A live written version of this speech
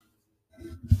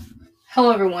Hello,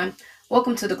 everyone.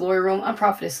 Welcome to the Glory Room. I'm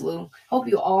Prophetess Lou. Hope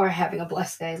you all are having a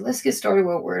blessed day. Let's get started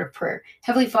with a word of prayer.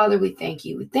 Heavenly Father, we thank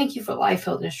you. We thank you for life,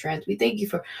 health, and strength. We thank you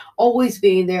for always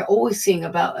being there, always seeing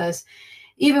about us,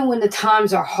 even when the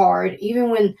times are hard, even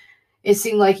when it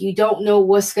seems like you don't know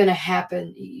what's going to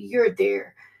happen. You're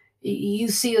there. You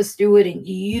see us through it, and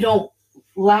you don't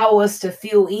allow us to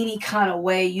feel any kind of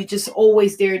way. You just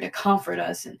always there to comfort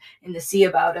us and to see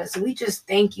about us. And we just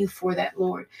thank you for that,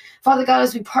 Lord. Father God,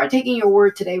 as we partake in your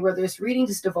word today, whether it's reading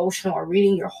this devotional or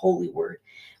reading your holy word,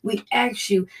 we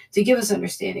ask you to give us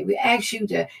understanding. We ask you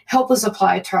to help us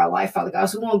apply it to our life, Father God.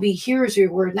 So we want to be hearers of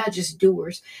your word, not just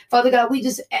doers. Father God, we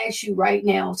just ask you right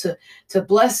now to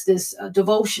bless this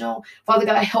devotional. Father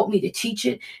God, help me to teach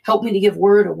it. Help me to give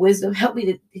word of wisdom. Help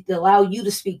me to allow you to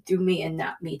speak through me and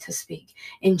not me to speak.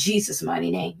 In Jesus'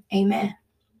 mighty name, amen.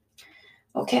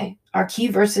 Okay, our key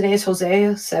verse today is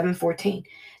Hosea 7:14.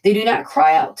 They do not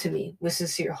cry out to me with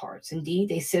sincere hearts. Indeed,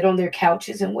 they sit on their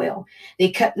couches and wail.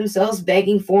 They cut themselves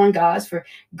begging foreign gods for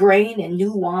grain and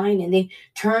new wine, and they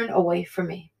turn away from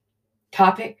me.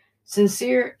 Topic: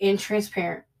 sincere and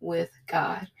transparent with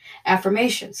God.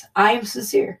 Affirmations: I am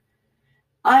sincere.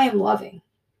 I am loving.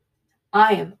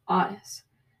 I am honest.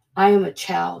 I am a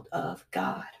child of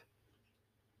God.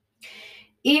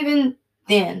 Even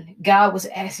then, God was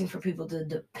asking for people to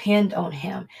depend on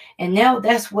him. And now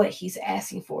that's what he's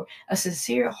asking for. A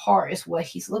sincere heart is what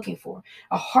he's looking for.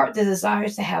 A heart that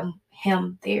desires to have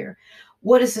him there.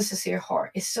 What is a sincere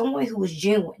heart? It's someone who is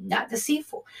genuine, not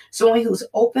deceitful. Someone who's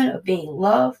open of being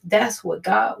loved. That's what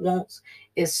God wants,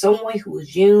 is someone who is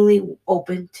genuinely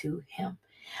open to him.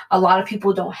 A lot of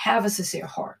people don't have a sincere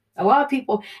heart. A lot of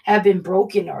people have been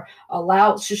broken or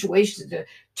allowed situations to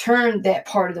turn that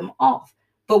part of them off.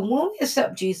 But when we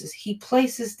accept Jesus, he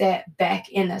places that back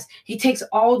in us. He takes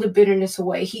all the bitterness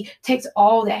away. He takes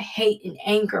all that hate and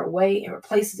anger away and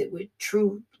replaces it with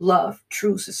true love,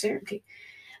 true sincerity.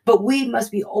 But we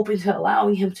must be open to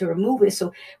allowing him to remove it.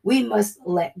 So we must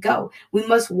let go. We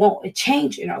must want a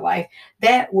change in our life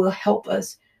that will help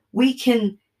us. We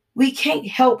can't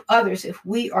help others if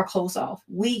we are closed off.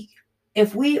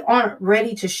 If we aren't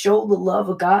ready to show the love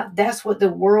of God, that's what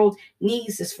the world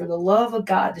needs, is for the love of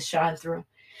God to shine through.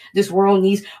 This world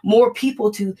needs more people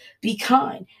to be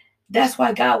kind. That's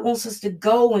why God wants us to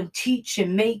go and teach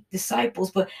and make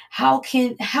disciples. But how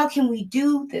can we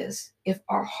do this if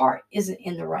our heart isn't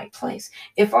in the right place?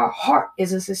 If our heart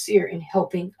isn't sincere in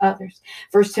helping others?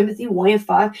 1 Timothy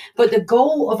 1:5. But the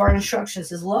goal of our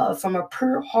instructions is love from a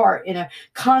pure heart and a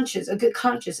good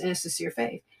conscience and a sincere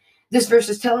faith. This verse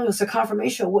is telling us a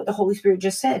confirmation of what the Holy Spirit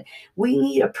just said. We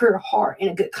need a pure heart and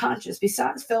a good conscience.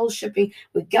 Besides fellowshipping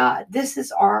with God, this is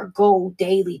our goal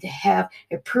daily, to have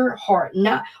a pure heart,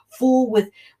 not full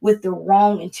with the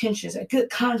wrong intentions, a good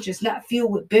conscience, not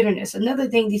filled with bitterness. Another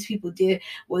thing these people did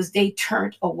was they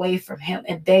turned away from him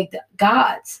and begged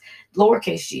God's,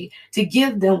 lowercase g, to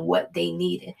give them what they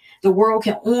needed. The world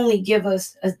can only give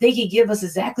us, they can give us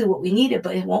exactly what we needed,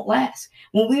 but it won't last.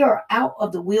 When we are out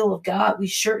of the will of God, we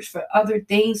search for other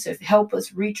things to help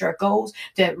us reach our goals,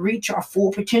 to reach our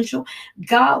full potential.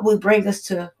 God will bring us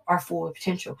to our full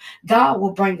potential. God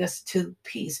will bring us to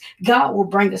peace. God will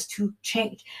bring us to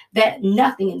change that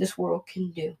nothing in this world can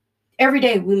do. Every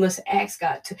day we must ask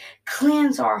God to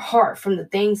cleanse our heart from the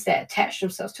things that attach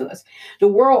themselves to us. The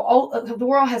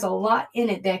world has a lot in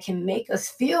it that can make us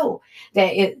feel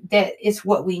that it's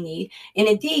what we need. And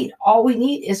indeed, all we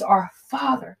need is our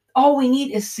Father. All we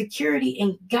need is security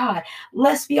in God.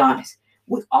 Let's be honest.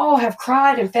 We all have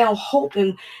cried and found hope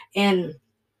in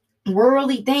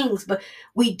worldly things, but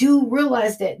we do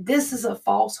realize that this is a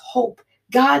false hope.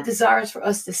 God desires for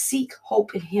us to seek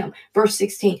hope in him. Verse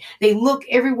 16, they look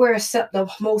everywhere except the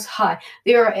Most High.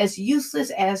 They are as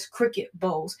useless as cricket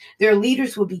bows. Their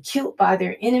leaders will be killed by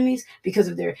their enemies because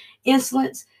of their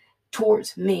insolence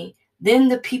towards me. Then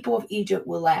the people of Egypt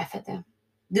will laugh at them.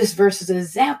 This verse is an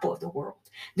example of the world.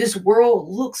 This world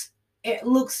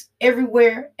looks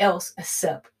everywhere else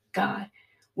except God.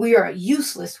 We are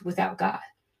useless without God.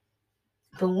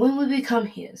 But when we become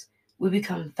his, we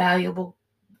become valuable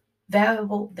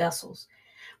vessels.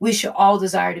 We should all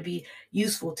desire to be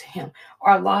useful to him.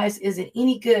 Our lives isn't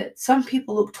any good. Some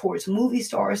people look towards movie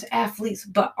stars, athletes,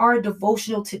 but our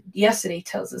devotional to yesterday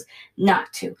tells us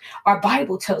not to. Our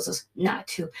Bible tells us not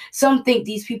to. Some think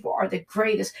these people are the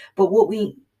greatest, but what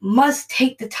we must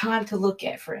take the time to look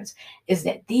at, friends, is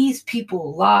that these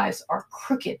people's lives are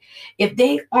crooked if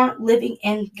they aren't living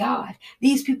in God.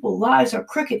 These people's lives are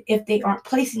crooked if they aren't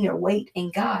placing their weight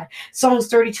in God. Psalms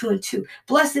 32:2.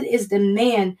 Blessed is the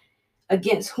man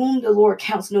against whom the Lord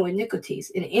counts no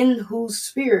iniquities, and in whose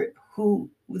spirit who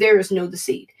there is no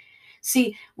deceit.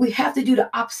 See, we have to do the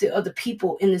opposite of the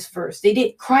people in this verse. They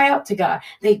didn't cry out to God.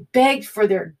 They begged for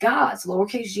their gods,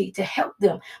 lowercase g, to help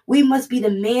them. We must be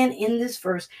the man in this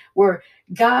verse where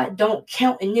God don't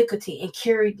count iniquity and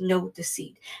carried no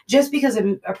deceit. Just because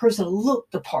a person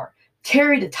looked the part,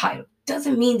 carried the title,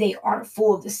 doesn't mean they aren't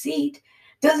full of deceit.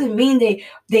 Doesn't mean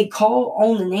they call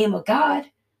on the name of God.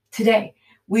 Today,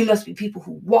 we must be people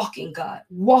who walk in God,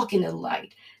 walk in the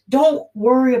light. Don't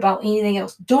worry about anything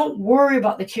else. Don't worry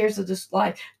about the cares of this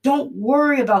life. Don't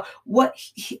worry about what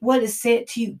is said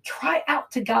to you. Cry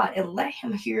out to God and let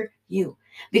him hear you,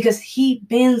 because he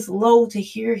bends low to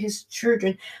hear his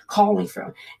children calling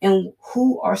from, and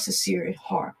who are sincere in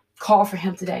heart. Call for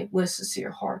him today with a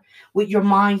sincere heart, with your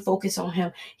mind focused on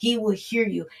him. He will hear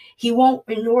you. He won't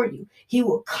ignore you. He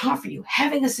will comfort you.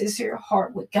 Having a sincere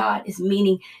heart with God is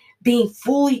meaning being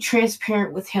fully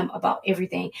transparent with him about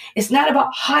everything. It's not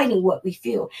about hiding what we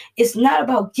feel. It's not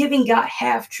about giving God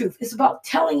half truth. It's about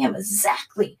telling him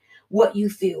exactly what you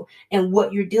feel and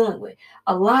what you're dealing with.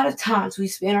 A lot of times we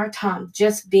spend our time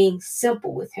just being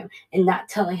simple with him and not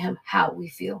telling him how we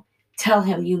feel. Tell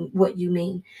him what you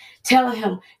mean. Tell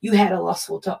him you had a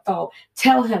lustful thought.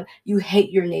 Tell him you hate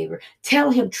your neighbor.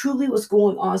 Tell him truly what's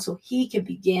going on so he can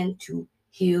begin to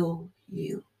heal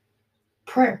you.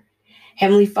 Prayer.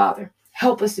 Heavenly Father,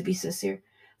 help us to be sincere.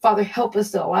 Father, help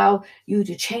us to allow you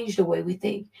to change the way we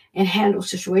think and handle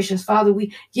situations. Father,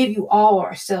 we give you all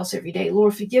ourselves every day.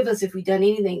 Lord, forgive us if we've done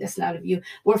anything that's not of you.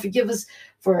 Lord, forgive us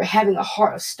for having a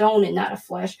heart of stone and not of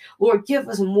flesh. Lord, give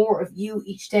us more of you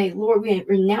each day. Lord, we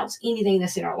renounce anything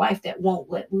that's in our life that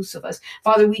won't let loose of us.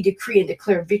 Father, we decree and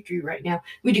declare victory right now.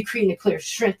 We decree and declare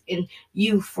strength in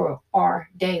you for our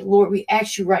day. Lord, we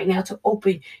ask you right now to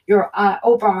open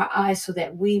our eyes so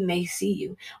that we may see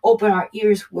you. Open our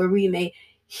ears where we may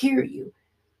hear you.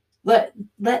 Let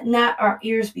not our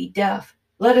ears be deaf.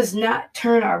 Let us not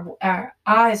turn our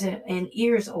eyes and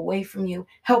ears away from you.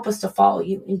 Help us to follow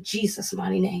you in Jesus'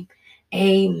 mighty name.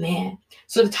 Amen.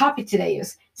 So the topic today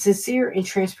is sincere and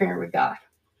transparent with God.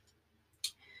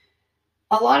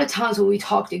 A lot of times when we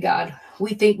talk to God, we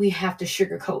think we have to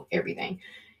sugarcoat everything.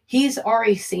 He's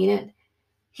already seen it.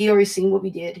 He already seen what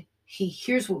we did. He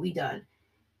hears what we done.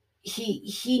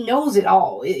 He knows it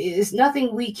all. It's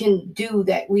nothing we can do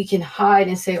that we can hide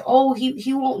and say, oh,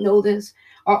 he won't know this,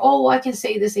 or oh, I can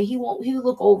say this and he'll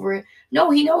look over it.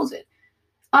 No, he knows it.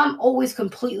 I'm always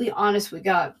completely honest with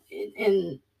God,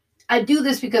 and I do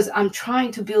this because I'm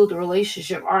trying to build a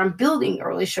relationship, or I'm building a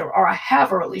relationship, or I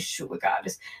have a relationship with God.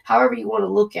 It's however you want to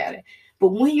look at it. But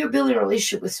when you're building a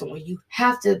relationship with someone, you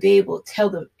have to be able to tell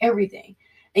them everything,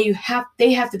 and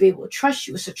they have to be able to trust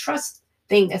you. It's a trust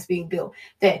thing that's being built,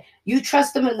 that you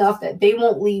trust them enough that they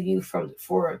won't leave you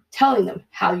for telling them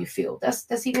how you feel.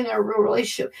 That's even a real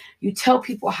relationship. You tell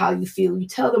people how you feel. You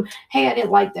tell them, hey, I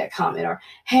didn't like that comment, or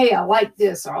hey, I like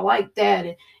this, or I like that.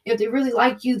 And if they really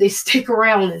like you, they stick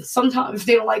around. And sometimes if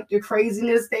they don't like your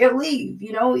craziness, they'll leave.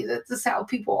 That's just how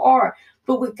people are.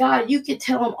 But with God, you can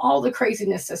tell him all the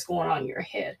craziness that's going on in your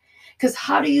head. Because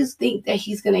how do you think that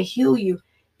he's going to heal you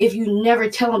if you never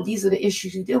tell him these are the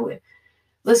issues you deal with?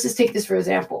 Let's just take this for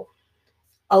example.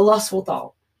 A lustful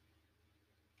thought.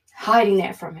 Hiding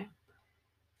that from him.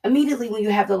 Immediately when you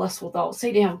have the lustful thought,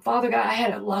 say to him, Father God, I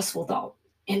had a lustful thought.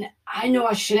 And I know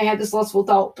I shouldn't have had this lustful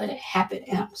thought, but it happened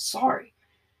and I'm sorry.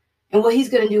 And what he's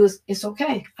going to do is, it's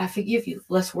okay. I forgive you.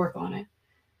 Let's work on it.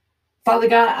 Father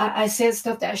God, I said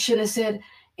stuff that I shouldn't have said.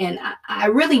 And I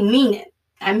really mean it.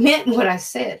 I meant what I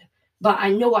said, but I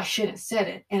know I shouldn't have said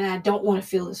it. And I don't want to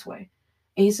feel this way.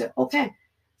 And he said, okay.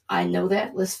 I know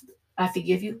that. I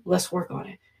forgive you. Let's work on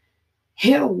it.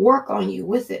 He'll work on you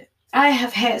with it. I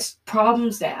have had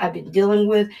problems that I've been dealing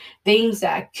with, things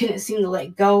that I couldn't seem to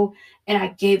let go, and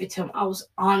I gave it to him. I was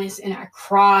honest, and I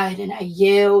cried, and I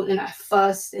yelled, and I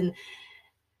fussed, and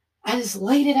I just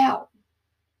laid it out.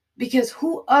 Because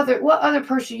what other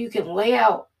person you can lay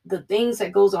out the things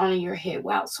that goes on in your head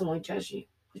without someone judging you,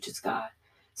 which is God.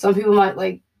 Some people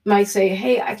might say,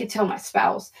 hey, I can tell my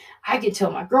spouse, I can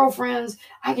tell my girlfriends,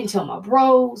 I can tell my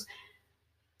bros.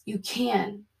 You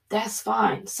can. That's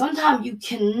fine. Sometimes you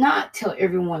cannot tell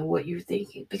everyone what you're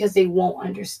thinking because they won't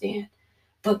understand.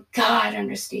 But God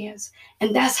understands.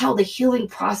 And that's how the healing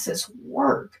process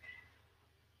works.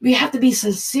 We have to be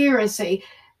sincere and say,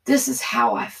 this is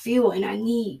how I feel and I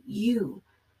need you.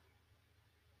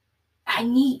 I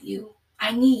need you.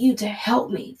 I need you to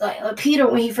help me. Like Peter,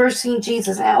 when he first seen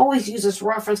Jesus, and I always use this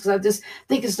reference because I just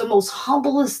think it's the most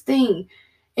humblest thing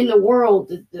in the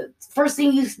world. The first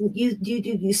thing you do,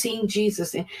 you seeing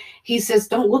Jesus, and he says,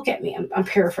 "Don't look at me." I'm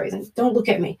paraphrasing. Don't look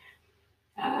at me.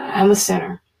 I'm a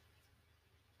sinner.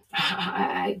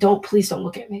 Please don't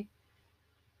look at me.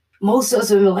 Most of us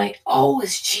have been like, oh,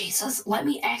 it's Jesus. Let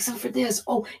me ask him for this.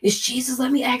 Oh, it's Jesus.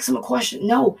 Let me ask him a question.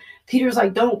 No, Peter's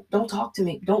like, don't talk to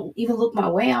me. Don't even look my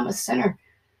way. I'm a sinner.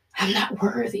 I'm not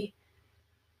worthy.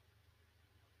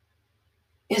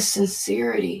 It's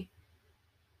sincerity.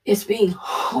 It's being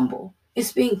humble.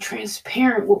 It's being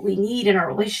transparent, what we need in our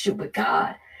relationship with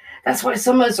God. That's why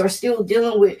some of us are still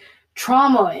dealing with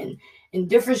trauma and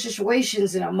different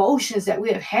situations and emotions that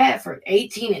we have had for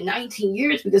 18 and 19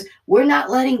 years because we're not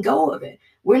letting go of it.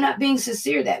 We're not being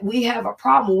sincere that we have a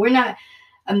problem. We're not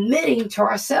admitting to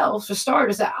ourselves, for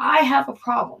starters, that I have a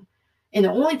problem. And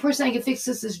the only person that can fix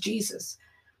this is Jesus.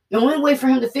 The only way for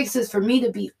him to fix this is for me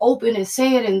to be open and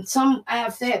say it. And I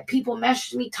have had people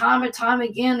message me time and time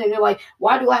again. And they're like,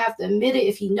 why do I have to admit it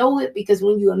if you know it? Because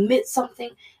when you admit something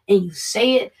and you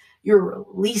say it, you're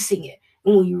releasing it.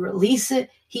 And when you release it,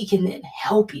 he can then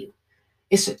help you.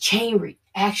 It's a chain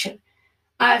reaction.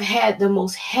 I've had the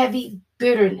most heavy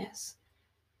bitterness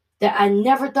that I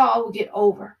never thought I would get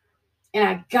over. And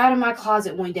I got in my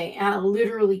closet one day and I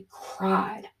literally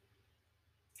cried.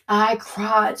 I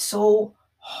cried so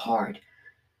hard.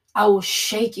 I was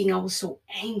shaking. I was so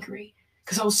angry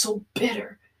because I was so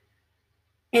bitter.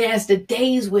 And as the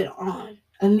days went on,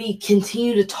 and me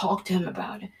continue to talk to him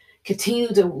about it, continue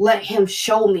to let him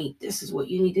show me, this is what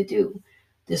you need to do.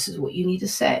 This is what you need to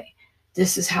say.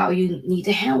 This is how you need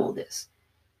to handle this.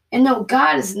 And no,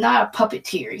 God is not a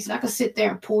puppeteer. He's not going to sit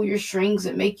there and pull your strings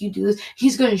and make you do this.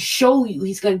 He's going to show you.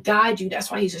 He's going to guide you. That's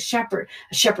why he's a shepherd.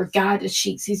 A shepherd guides the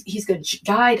sheep. He's going to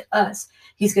guide us.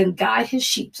 He's going to guide his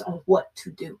sheep on what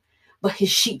to do. But his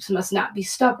sheep must not be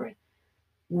stubborn.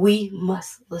 We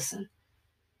must listen.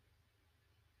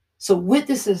 So with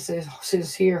this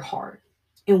sincere heart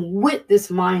and with this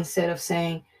mindset of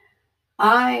saying,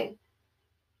 I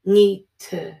need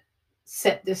to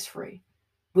set this free.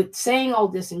 With saying all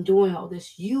this and doing all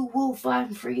this, you will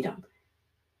find freedom.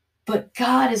 But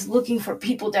God is looking for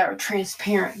people that are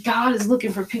transparent. God is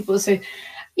looking for people to say,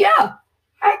 yeah,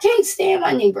 I can't stand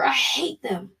my neighbor. I hate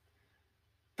them.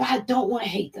 But I don't want to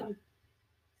hate them.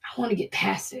 I want to get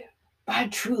past it. But I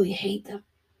truly hate them.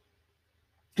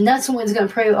 And that's someone's going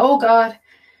to pray, oh God,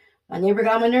 my neighbor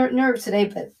got my nerves today,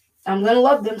 but I'm going to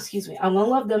love them. I'm going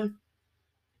to love them.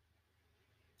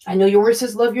 I know your word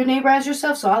says love your neighbor as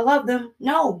yourself, so I love them.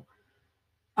 No.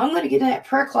 I'm going to get in that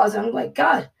prayer closet. I'm like,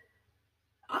 God,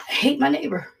 I hate my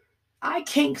neighbor. I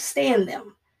can't stand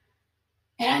them.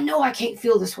 And I know I can't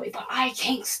feel this way, but I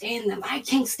can't stand them. I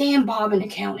can't stand Bob in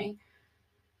accounting.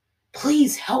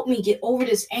 Please help me get over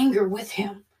this anger with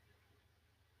him.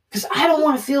 Because I don't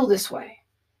want to feel this way.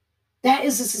 That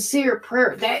is a sincere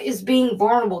prayer. That is being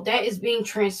vulnerable. That is being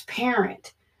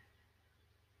transparent.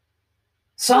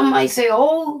 Some might say,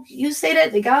 oh, you say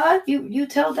that to God? You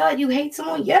tell God you hate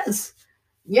someone? Yes.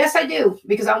 Yes, I do.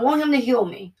 Because I want him to heal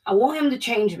me. I want him to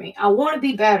change me. I want to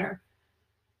be better.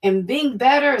 And being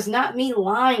better is not me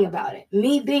lying about it.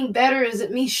 Me being better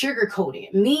isn't me sugarcoating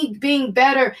it. Me being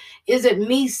better isn't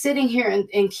me sitting here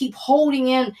and keep holding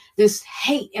in this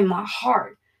hate in my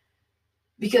heart.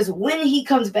 Because when he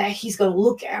comes back, he's going to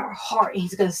look at our heart and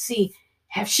he's going to see,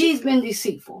 have she been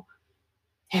deceitful?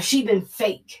 Have she been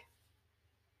fake?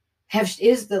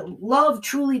 Is the love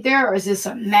truly there, or is this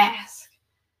a mask?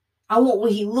 I want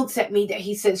when he looks at me that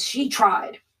he says, she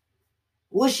tried.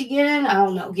 Was she getting? I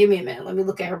don't know. Give me a minute. Let me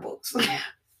look at her books.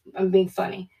 I'm being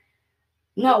funny.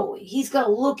 No, he's going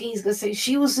to look and he's going to say,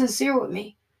 she was sincere with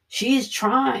me. She is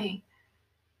trying.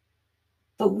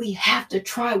 But we have to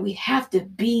try. We have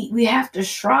to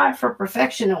strive for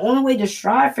perfection. The only way to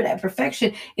strive for that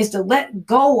perfection is to let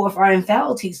go of our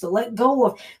infidelities, to let go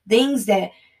of things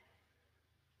that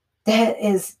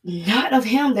is not of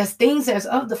him. That's things that's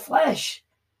of the flesh.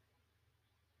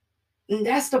 And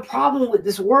that's the problem with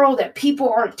this world, that people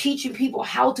aren't teaching people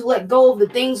how to let go of the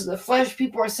things of the flesh.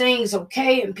 People are saying it's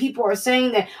okay. And people are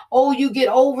saying that, oh, you get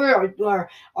over it,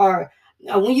 or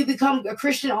when you become a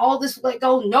Christian, all this will let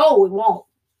go. No, it won't.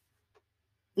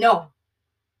 No,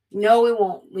 it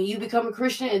won't. When you become a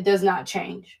Christian, it does not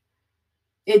change.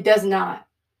 It does not.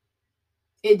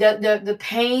 The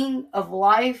pain of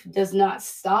life does not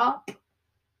stop,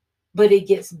 but it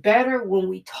gets better when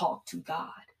we talk to God.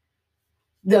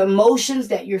 The emotions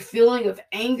that you're feeling of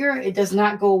anger, it does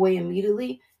not go away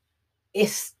immediately.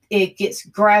 It gets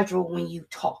gradual when you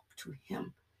talk to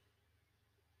him.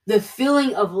 The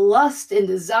feeling of lust and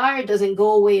desire doesn't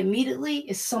go away immediately.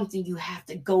 It's something you have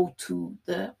to go to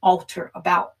the altar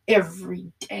about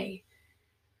every day.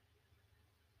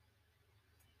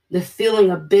 The feeling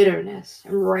of bitterness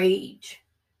and rage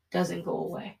doesn't go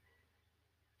away.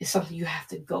 It's something you have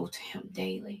to go to him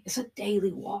daily. It's a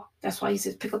daily walk. That's why he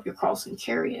says, pick up your cross and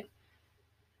carry it.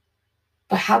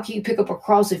 But how can you pick up a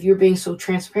cross if you're being so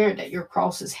transparent that your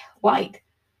cross is light?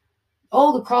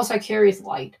 Oh, the cross I carry is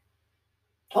light.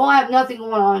 Oh, I have nothing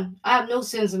going on. I have no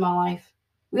sins in my life.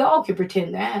 We all can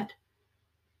pretend that.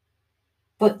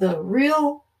 But the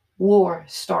real war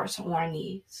starts on our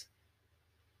knees.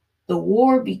 The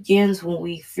war begins when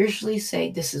we officially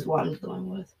say, this is what I'm dealing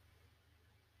with.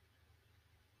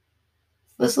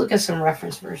 Let's look at some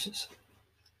reference verses.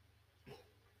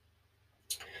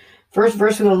 First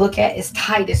verse we're going to look at is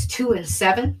Titus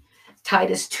 2:7.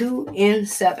 Titus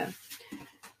 2:7.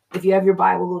 If you have your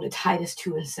Bible, go to Titus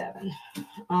 2:7.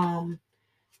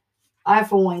 I,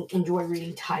 for one, enjoy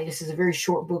reading Titus. It's a very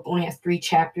short book, only has 3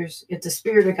 chapters. If the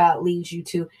Spirit of God leads you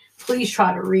to, please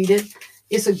try to read it.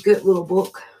 It's a good little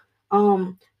book.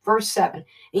 Verse 7.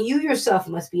 And you yourself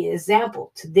must be an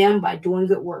example to them by doing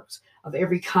good works of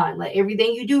every kind. Let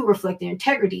everything you do reflect the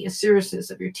integrity and seriousness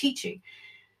of your teaching.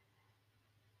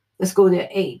 Let's go to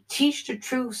 8. Teach the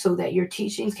truth so that your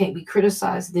teachings can't be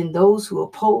criticized. Then those who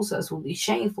oppose us will be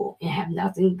shameful and have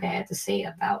nothing bad to say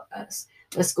about us.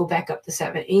 Let's go back up to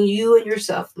 7. And you and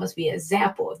yourself must be an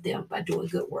example of them by doing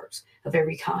good works of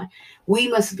every kind. We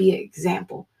must be an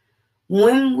example.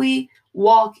 When we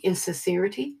walk in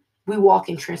sincerity, we walk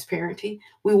in transparency,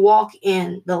 we walk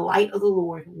in the light of the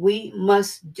Lord. We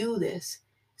must do this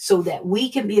so that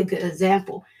we can be a good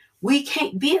example. We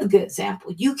can't be a good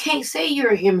example. You can't say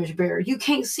you're an image bearer. You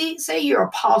can't say you're an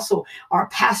apostle or a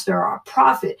pastor or a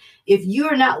prophet if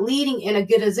you're not leading in a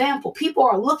good example. People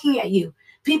are looking at you.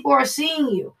 People are seeing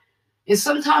you. And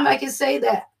sometimes I can say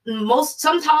that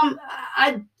sometimes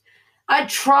I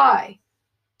try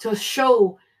to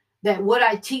show that what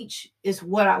I teach is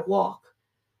what I walk.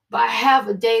 But I have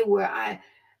a day where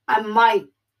I might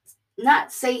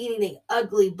not say anything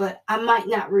ugly, but I might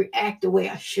not react the way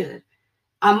I should.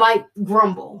 I might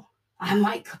grumble. I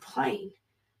might complain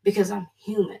because I'm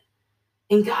human.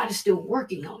 And God is still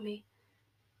working on me.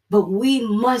 But we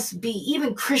must be,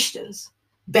 even Christians,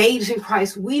 babes in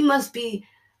Christ, we must be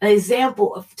an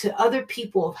example to other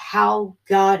people of how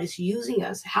God is using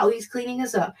us, how he's cleaning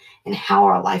us up, and how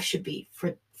our life should be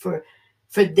for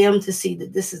them to see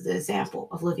that this is the example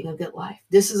of living a good life.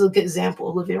 This is a good example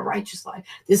of living a righteous life.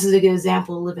 This is a good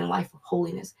example of living a life of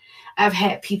holiness. I've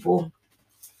had people,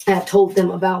 I've told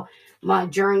them about my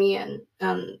journey and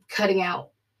cutting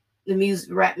out the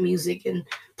music, rap music and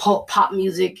pop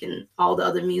music and all the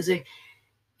other music.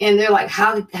 And they're like,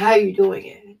 how are you doing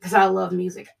it? Because I love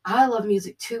music. I love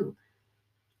music too.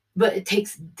 But it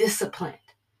takes discipline.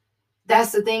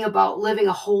 That's the thing about living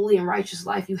a holy and righteous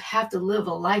life. You have to live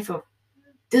a life of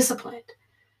discipline.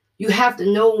 You have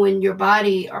to know when your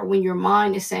body or when your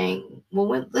mind is saying,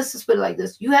 well, let's just put it like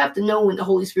this. You have to know when the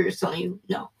Holy Spirit is telling you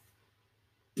no.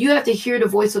 You have to hear the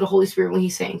voice of the Holy Spirit when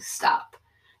he's saying stop.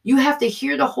 You have to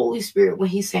hear the Holy Spirit when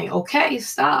he's saying, okay,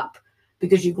 stop,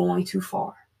 because you're going too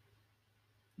far.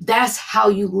 That's how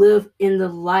you live in the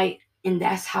light, and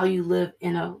that's how you live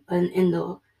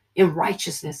in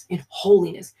righteousness, in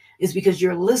holiness, is because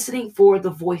you're listening for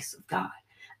the voice of God.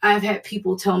 I've had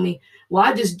people tell me, well,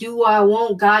 I just do what I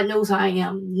want. God knows I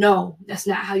am. No, that's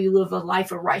not how you live a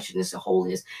life of righteousness and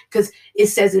holiness, because it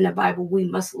says in the Bible, we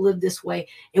must live this way.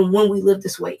 And when we live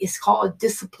this way, it's called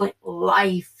disciplined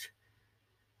life.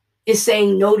 It's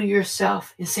saying no to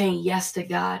yourself and saying yes to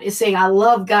God. It's saying I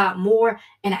love God more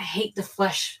and I hate the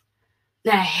flesh.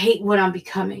 And I hate what I'm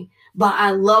becoming, but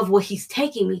I love what he's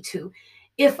taking me to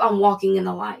if I'm walking in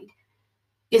the light.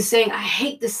 It's saying I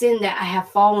hate the sin that I have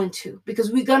fallen to,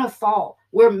 because we're going to fall.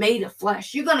 We're made of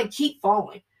flesh. You're going to keep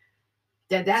falling.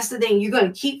 That's the thing. You're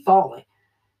going to keep falling.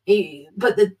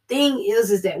 But the thing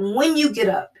is that when you get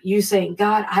up, you're saying,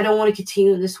 God, I don't want to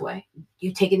continue in this way.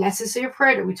 You're taking that sincere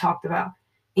prayer that we talked about,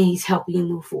 and he's helping you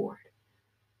move forward.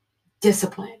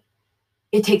 Discipline.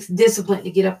 It takes discipline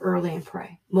to get up early and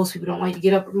pray. Most people don't like to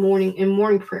get up in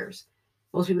morning prayers.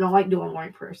 Most people don't like doing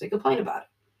morning prayers. They complain about it.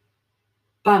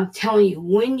 But I'm telling you,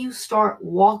 when you start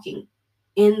walking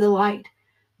in the light,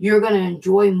 you're going to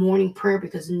enjoy morning prayer,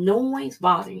 because no one's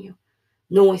bothering you.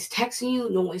 No one's texting you.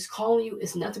 No one's calling you.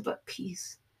 It's nothing but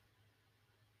peace.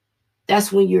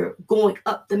 That's when you're going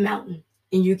up the mountain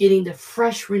and you're getting the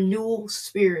fresh renewal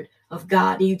spirit of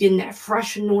God, and you're getting that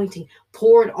fresh anointing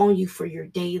poured on you for your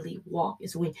daily walk.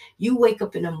 Is when you wake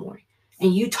up in the morning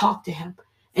and you talk to him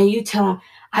and you tell him,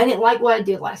 I didn't like what I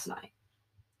did last night.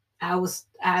 I was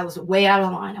way out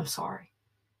of line. I'm sorry.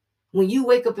 When you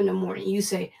wake up in the morning, you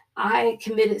say, I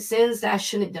committed sins that I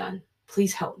shouldn't have done.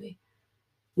 Please help me.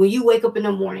 When you wake up in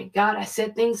the morning, God, I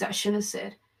said things I shouldn't have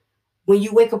said. When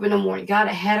you wake up in the morning, God,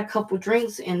 I had a couple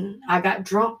drinks and I got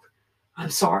drunk. I'm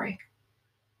sorry.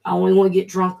 I only want to get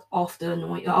drunk off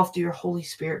your Holy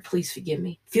Spirit. Please forgive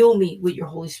me. Fill me with your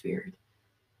Holy Spirit.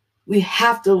 We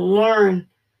have to learn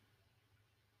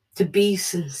to be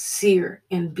sincere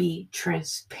and be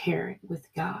transparent with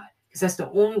God, because that's the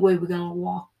only way we're going to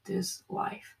walk this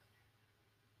life.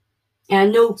 And I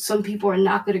know some people are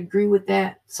not going to agree with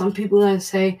that. Some people are going to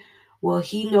say, well,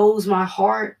 he knows my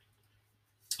heart.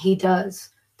 He does.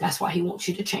 That's why he wants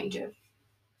you to change it.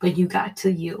 But you got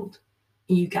to yield.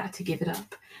 And you got to give it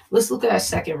up. Let's look at our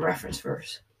second reference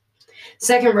verse.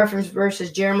 Second reference verse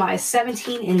is Jeremiah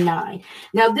 17:9.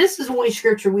 Now, this is one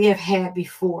scripture we have had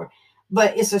before,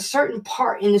 but it's a certain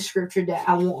part in the scripture that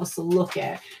I want us to look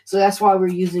at. So that's why we're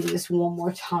using this one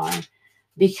more time,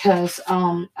 because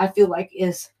I feel like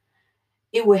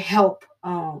it would help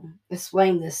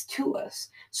explain this to us.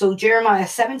 So Jeremiah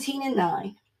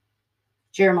 17:9.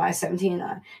 Jeremiah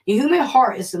 17:9. The human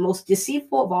heart is the most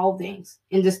deceitful of all things,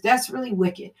 and that's really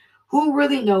wicked. Who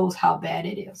really knows how bad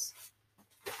it is?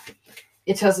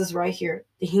 It tells us right here,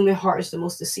 the human heart is the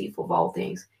most deceitful of all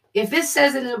things. If it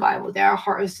says it in the Bible that our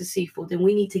heart is deceitful, then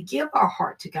we need to give our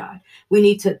heart to God. We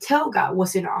need to tell God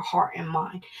what's in our heart and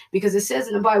mind, because it says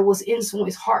in the Bible, what's in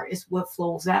someone's heart is what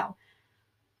flows out.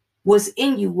 What's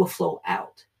in you will flow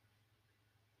out.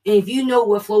 And if you know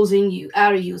what flows in you,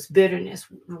 out of you, is bitterness,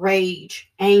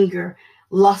 rage, anger,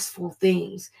 lustful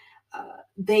things,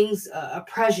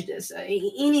 prejudice,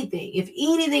 anything. If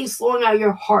anything's flowing out of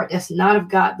your heart that's not of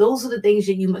God, those are the things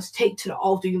that you must take to the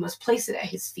altar. You must place it at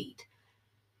his feet.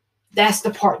 That's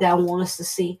the part that I want us to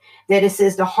see. That it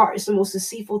says the heart is the most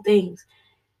deceitful things.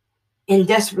 And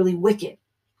that's really wicked.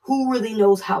 Who really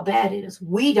knows how bad it is?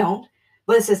 We don't.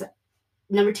 But it says,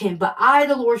 number 10, but I,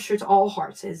 the Lord, search all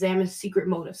hearts, examine secret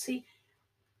motives. See,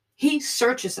 he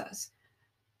searches us.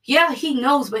 Yeah, he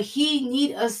knows, but he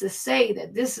needs us to say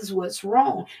that this is what's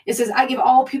wrong. It says, I give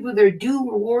all people their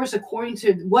due rewards according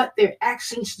to what their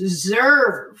actions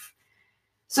deserve.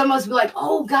 Some must be like,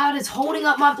 oh, God is holding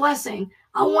up my blessing.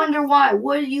 I wonder why.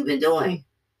 What have you been doing?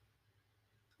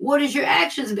 What has your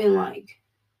actions been like?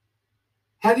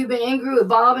 Have you been angry with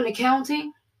Bob in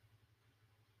accounting?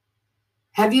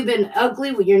 Have you been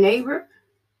ugly with your neighbor?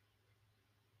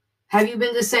 Have you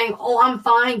been just saying, oh, I'm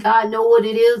fine, God know what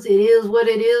it is. It is what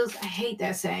it is. I hate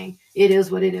that saying. It is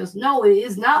what it is. No, it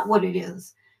is not what it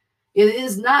is. It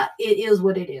is not, it is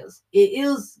what it is. It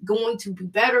is going to be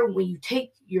better when you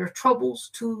take your troubles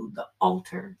to the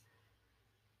altar.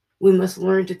 We must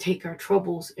learn to take our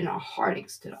troubles and our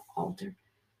heartaches to the altar.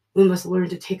 We must learn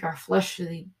to take our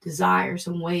fleshly desires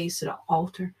and ways to the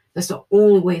altar. That's the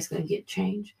only way it's going to get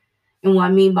changed. And what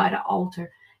I mean by the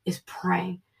altar is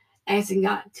praying, asking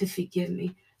God to forgive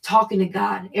me, talking to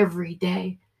God every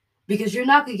day, because you're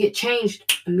not going to get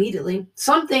changed immediately.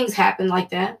 Some things happen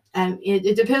like that, and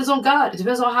it depends on God. It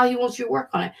depends on how he wants you to work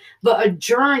on it. But a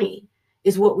journey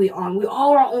is what we're on. We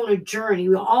all are on a journey.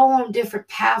 We're all on different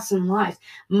paths in life.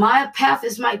 My path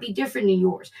might be different than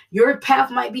yours. Your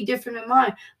path might be different than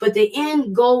mine. But the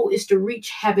end goal is to reach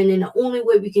heaven. And the only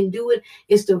way we can do it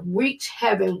is to reach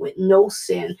heaven with no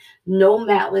sin, no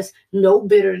malice, no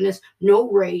bitterness, no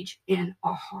rage in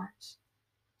our hearts.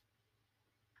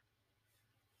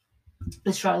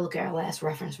 Let's try to look at our last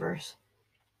reference verse.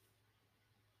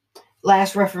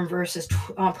 Last reference verse is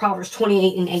Proverbs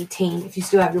 28:18. If you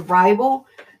still have your Bible,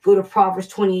 go to Proverbs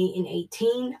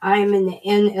 28:18. I am in the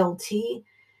NLT.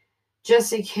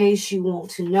 Just in case you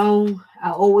want to know, I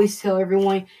always tell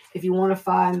everyone, if you want to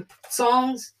find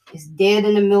songs, it's dead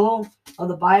in the middle of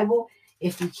the Bible.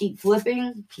 If you keep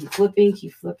flipping,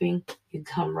 you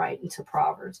come right into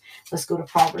Proverbs. Let's go to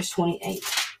Proverbs 28,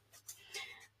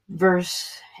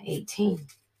 verse 18.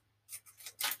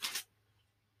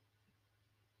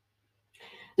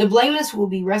 The blameless will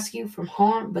be rescued from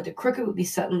harm, but the crooked will be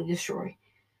suddenly destroyed.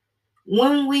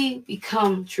 When we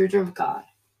become children of God,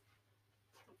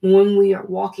 when we are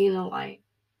walking in the light,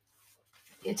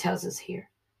 it tells us here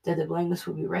that the blameless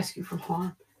will be rescued from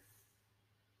harm.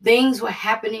 Things will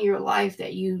happen in your life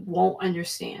that you won't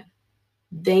understand.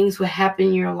 Things will happen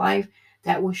in your life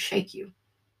that will shake you.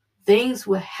 Things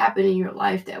will happen in your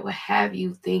life that will have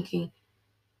you thinking,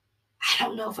 I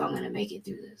don't know if I'm going to make it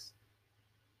through this.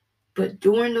 But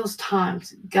during those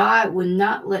times, God will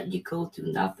not let you go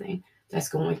through nothing that's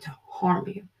going to harm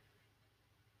you.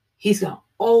 He's going to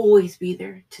always be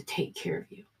there to take care of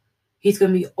you. He's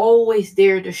going to be always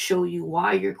there to show you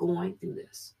why you're going through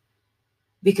this.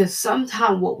 Because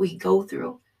sometimes what we go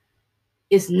through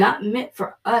is not meant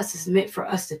for us. It's meant for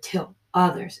us to tell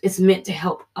others. It's meant to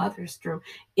help others through.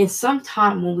 And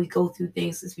sometimes when we go through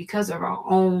things, it's because of our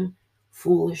own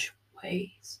foolish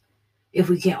ways. If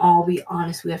we can all be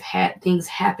honest, we have had things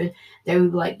happen that we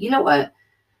be like, you know what?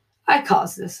 I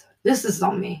caused this. This is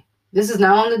on me. This is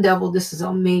not on the devil. This is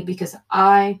on me because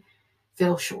I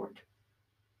fell short.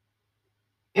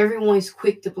 Everyone's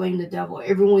quick to blame the devil.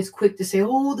 Everyone's quick to say,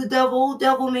 oh, the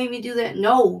devil made me do that.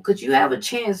 No, because you have a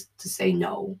chance to say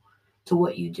no to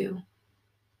what you do.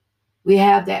 We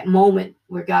have that moment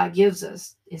where God gives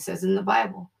us, it says in the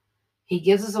Bible, he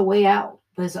gives us a way out,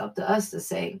 but it's up to us to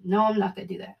say, no, I'm not going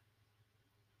to do that.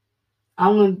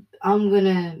 I'm going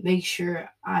to make sure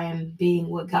I am being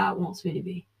what God wants me to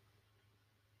be.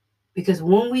 Because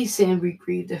when we sin, we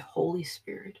grieve the Holy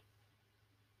Spirit.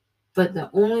 But the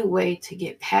only way to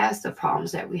get past the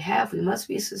problems that we have, we must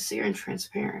be sincere and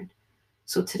transparent.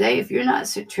 So today, if you're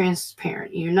not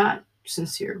transparent, you're not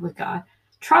sincere with God,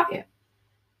 try it.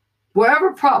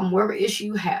 Wherever problem, wherever issue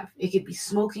you have, it could be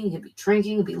smoking, it could be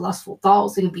drinking, it could be lustful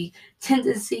thoughts, it can be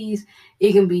tendencies,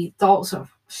 it can be thoughts of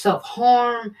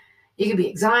self-harm, it can be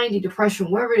anxiety,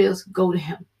 depression, wherever it is, go to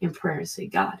him in prayer and say,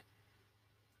 God,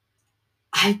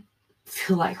 I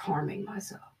feel like harming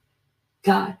myself.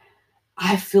 God,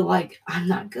 I feel like I'm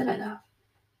not good enough.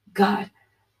 God,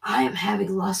 I am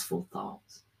having lustful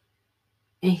thoughts.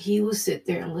 And he will sit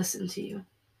there and listen to you.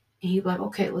 And he'll be like,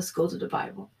 okay, let's go to the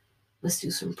Bible. Let's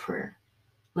do some prayer.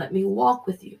 Let me walk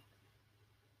with you.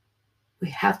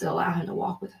 We have to allow him to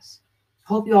walk with us.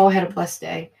 Hope you all had a blessed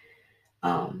day.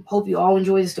 Hope you all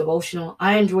enjoy this devotional.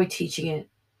 I enjoy teaching it.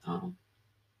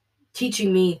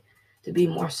 Teaching me to be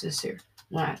more sincere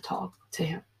when I talk to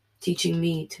him. Teaching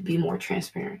me to be more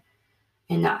transparent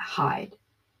and not hide.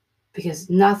 Because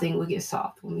nothing will get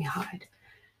solved when we hide.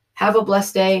 Have a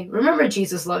blessed day. Remember,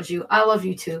 Jesus loves you. I love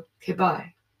you too. Okay,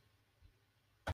 bye.